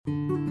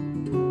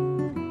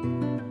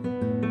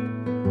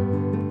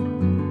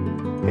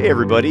Hey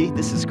everybody,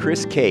 this is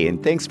Chris K,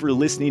 and thanks for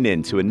listening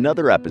in to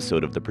another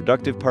episode of the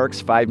Productive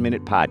Parks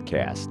 5-Minute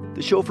Podcast,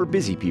 the show for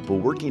busy people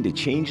working to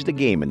change the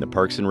game in the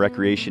parks and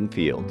recreation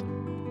field.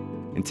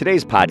 In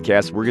today's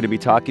podcast, we're going to be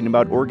talking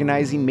about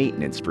organizing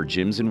maintenance for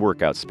gyms and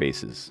workout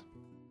spaces.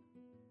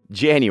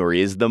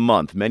 January is the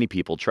month many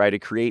people try to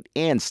create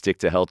and stick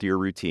to healthier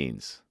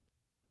routines.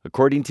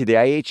 According to the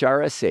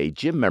IHRSA,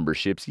 gym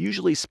memberships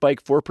usually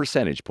spike 4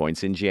 percentage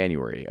points in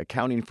January,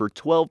 accounting for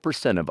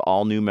 12% of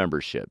all new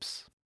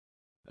memberships.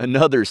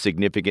 Another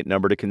significant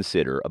number to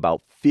consider,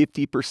 about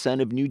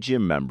 50% of new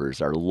gym members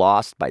are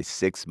lost by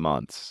 6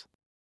 months.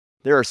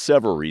 There are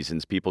several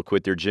reasons people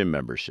quit their gym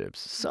memberships.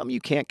 Some you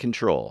can't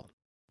control,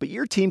 but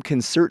your team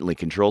can certainly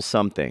control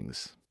some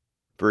things.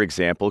 For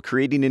example,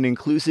 creating an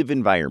inclusive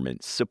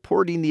environment,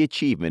 supporting the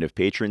achievement of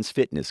patrons'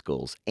 fitness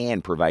goals,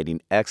 and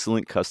providing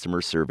excellent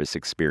customer service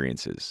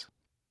experiences.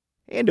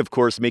 And of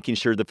course, making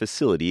sure the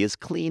facility is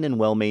clean and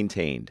well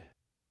maintained.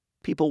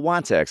 People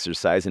want to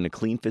exercise in a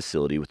clean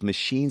facility with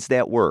machines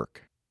that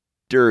work.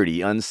 Dirty,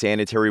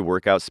 unsanitary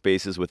workout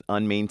spaces with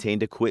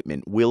unmaintained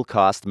equipment will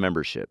cost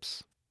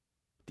memberships.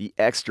 The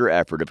extra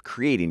effort of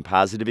creating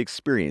positive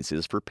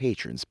experiences for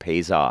patrons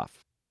pays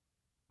off.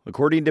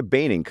 According to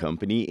Bain &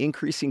 Company,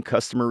 increasing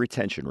customer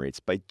retention rates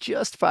by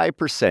just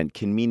 5%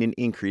 can mean an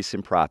increase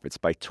in profits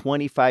by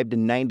 25 to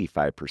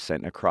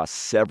 95% across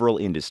several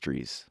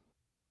industries.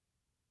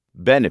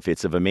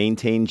 Benefits of a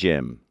maintained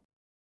gym.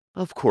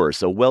 Of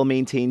course, a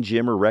well-maintained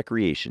gym or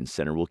recreation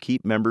center will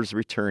keep members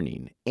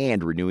returning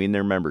and renewing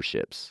their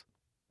memberships.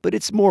 But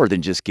it's more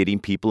than just getting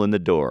people in the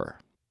door.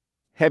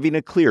 Having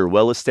a clear,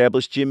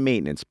 well-established gym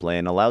maintenance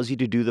plan allows you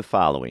to do the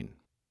following.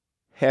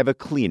 Have a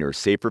cleaner,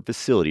 safer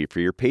facility for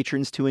your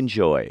patrons to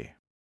enjoy.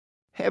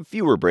 Have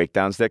fewer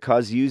breakdowns that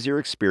cause user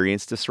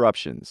experience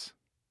disruptions.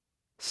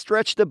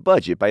 Stretch the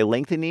budget by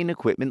lengthening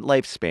equipment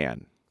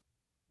lifespan.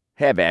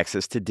 Have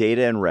access to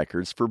data and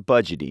records for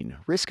budgeting,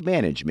 risk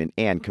management,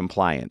 and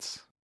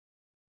compliance.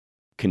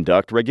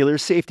 Conduct regular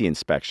safety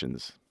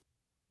inspections.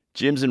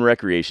 Gyms and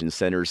recreation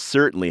centers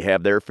certainly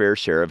have their fair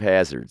share of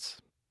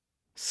hazards.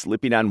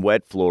 Slipping on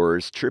wet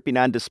floors, tripping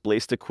on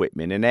displaced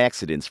equipment, and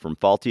accidents from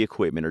faulty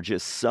equipment are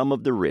just some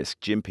of the risks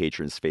gym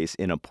patrons face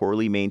in a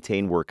poorly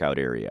maintained workout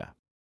area.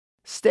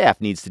 Staff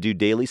needs to do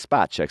daily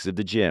spot checks of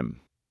the gym.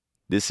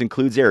 This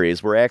includes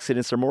areas where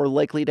accidents are more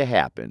likely to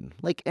happen,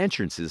 like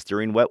entrances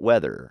during wet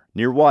weather,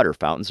 near water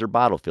fountains or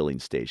bottle filling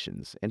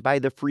stations, and by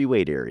the free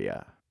weight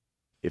area.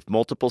 If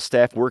multiple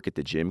staff work at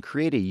the gym,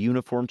 create a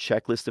uniform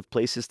checklist of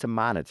places to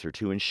monitor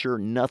to ensure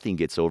nothing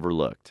gets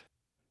overlooked.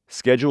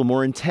 Schedule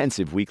more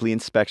intensive weekly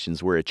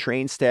inspections where a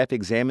trained staff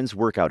examines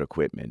workout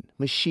equipment,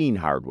 machine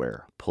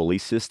hardware, pulley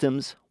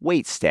systems,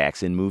 weight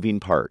stacks, and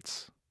moving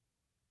parts.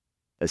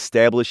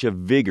 Establish a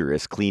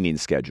vigorous cleaning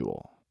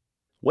schedule.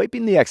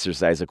 Wiping the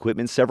exercise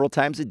equipment several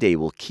times a day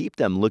will keep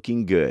them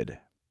looking good.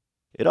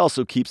 It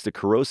also keeps the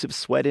corrosive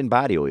sweat and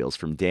body oils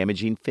from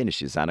damaging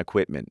finishes on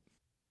equipment.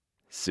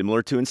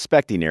 Similar to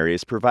inspecting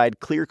areas, provide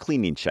clear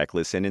cleaning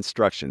checklists and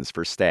instructions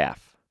for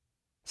staff.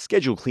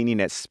 Schedule cleaning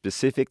at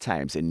specific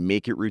times and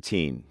make it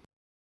routine.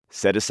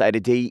 Set aside a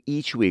day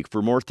each week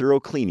for more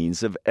thorough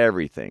cleanings of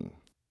everything.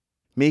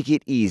 Make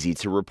it easy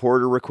to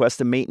report or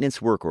request a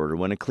maintenance work order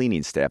when a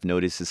cleaning staff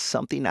notices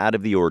something out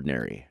of the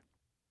ordinary.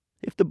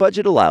 If the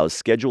budget allows,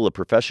 schedule a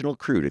professional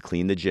crew to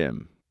clean the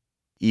gym.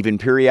 Even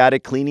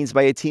periodic cleanings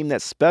by a team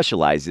that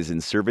specializes in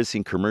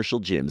servicing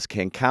commercial gyms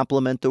can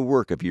complement the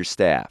work of your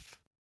staff.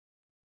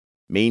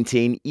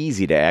 Maintain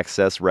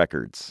easy-to-access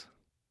records.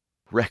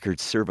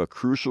 Records serve a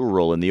crucial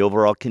role in the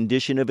overall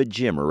condition of a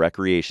gym or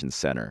recreation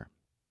center.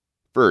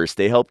 First,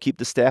 they help keep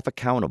the staff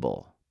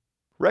accountable.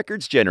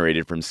 Records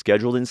generated from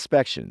scheduled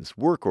inspections,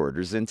 work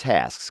orders, and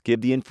tasks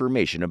give the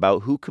information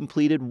about who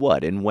completed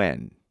what and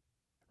when.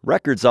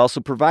 Records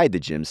also provide the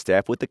gym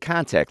staff with the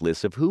contact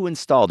list of who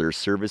installed or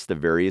serviced the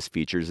various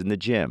features in the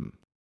gym.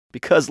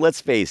 Because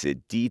let's face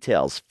it,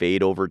 details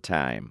fade over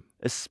time,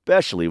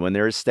 especially when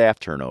there is staff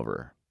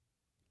turnover.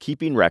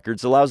 Keeping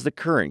records allows the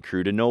current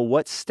crew to know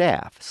what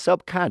staff,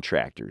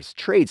 subcontractors,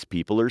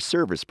 tradespeople, or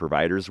service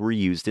providers were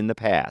used in the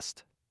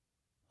past.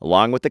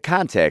 Along with the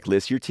contact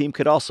list, your team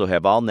could also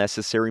have all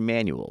necessary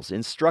manuals,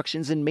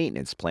 instructions, and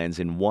maintenance plans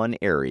in one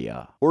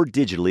area, or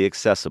digitally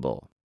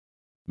accessible.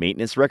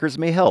 Maintenance records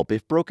may help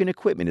if broken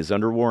equipment is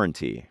under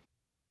warranty.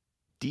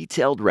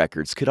 Detailed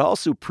records could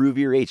also prove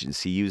your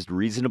agency used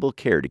reasonable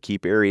care to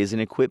keep areas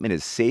and equipment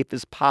as safe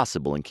as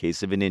possible in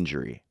case of an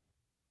injury.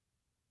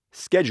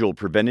 Schedule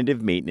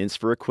preventative maintenance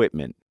for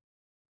equipment.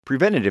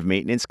 Preventative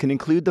maintenance can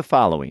include the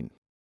following: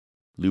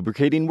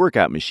 lubricating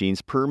workout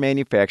machines per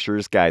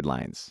manufacturer's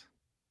guidelines,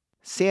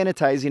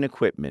 sanitizing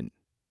equipment,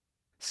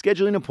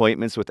 scheduling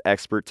appointments with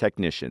expert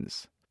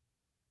technicians,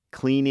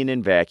 cleaning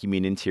and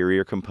vacuuming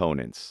interior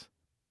components,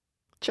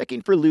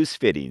 checking for loose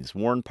fittings,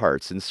 worn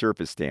parts, and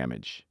surface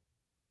damage,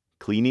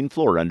 cleaning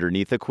floor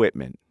underneath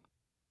equipment,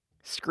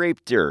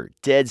 scrape dirt,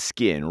 dead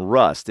skin,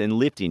 rust, and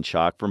lifting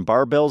chalk from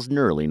barbells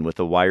knurling with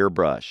a wire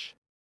brush.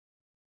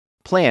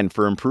 Plan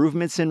for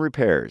improvements and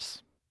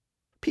repairs.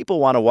 People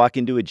want to walk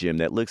into a gym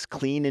that looks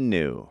clean and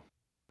new.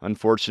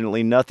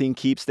 Unfortunately, nothing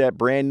keeps that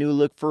brand new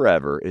look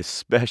forever,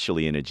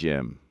 especially in a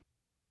gym.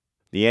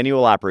 The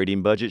annual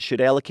operating budget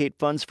should allocate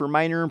funds for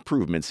minor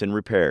improvements and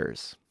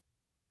repairs.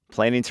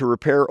 Planning to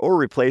repair or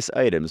replace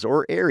items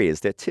or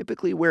areas that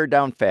typically wear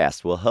down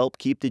fast will help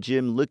keep the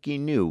gym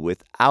looking new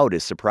without a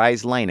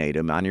surprise line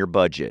item on your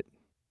budget.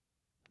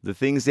 The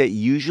things that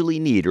usually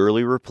need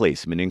early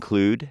replacement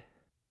include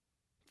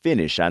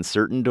finish on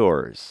certain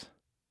doors,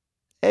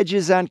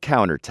 edges on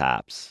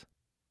countertops,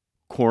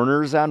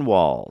 corners on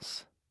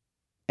walls,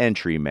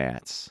 entry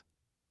mats,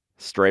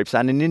 stripes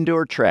on an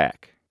indoor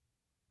track,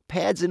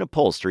 pads and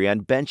upholstery on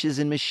benches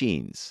and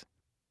machines,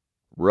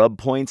 rub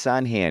points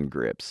on hand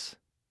grips,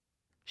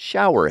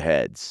 shower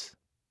heads.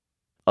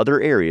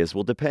 Other areas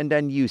will depend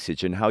on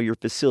usage and how your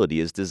facility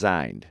is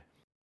designed.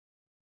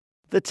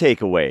 The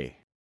takeaway: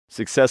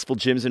 successful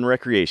gyms and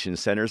recreation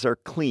centers are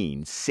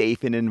clean,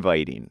 safe, and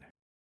inviting.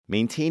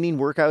 Maintaining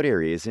workout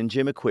areas and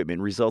gym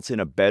equipment results in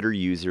a better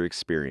user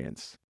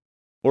experience.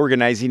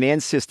 Organizing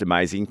and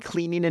systemizing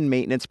cleaning and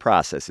maintenance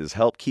processes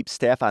help keep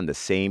staff on the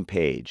same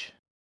page.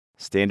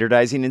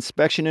 Standardizing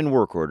inspection and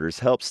work orders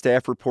help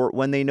staff report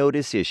when they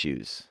notice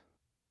issues.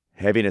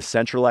 Having a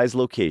centralized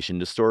location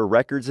to store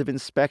records of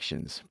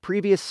inspections,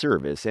 previous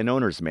service, and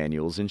owner's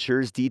manuals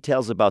ensures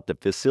details about the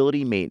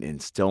facility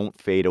maintenance don't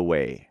fade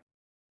away.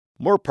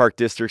 More park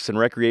districts and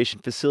recreation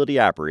facility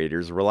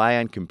operators rely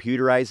on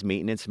computerized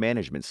maintenance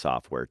management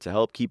software to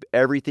help keep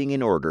everything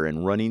in order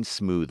and running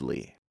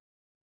smoothly.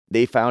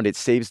 They found it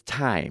saves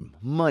time,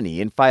 money,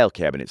 and file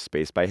cabinet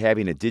space by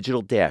having a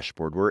digital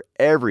dashboard where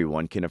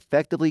everyone can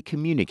effectively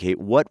communicate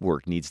what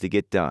work needs to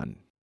get done.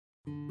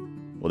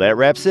 Well, that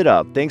wraps it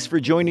up. Thanks for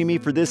joining me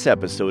for this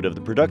episode of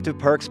the Productive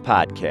Parks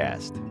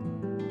Podcast.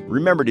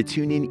 Remember to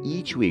tune in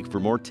each week for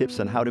more tips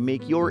on how to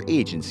make your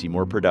agency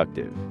more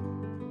productive.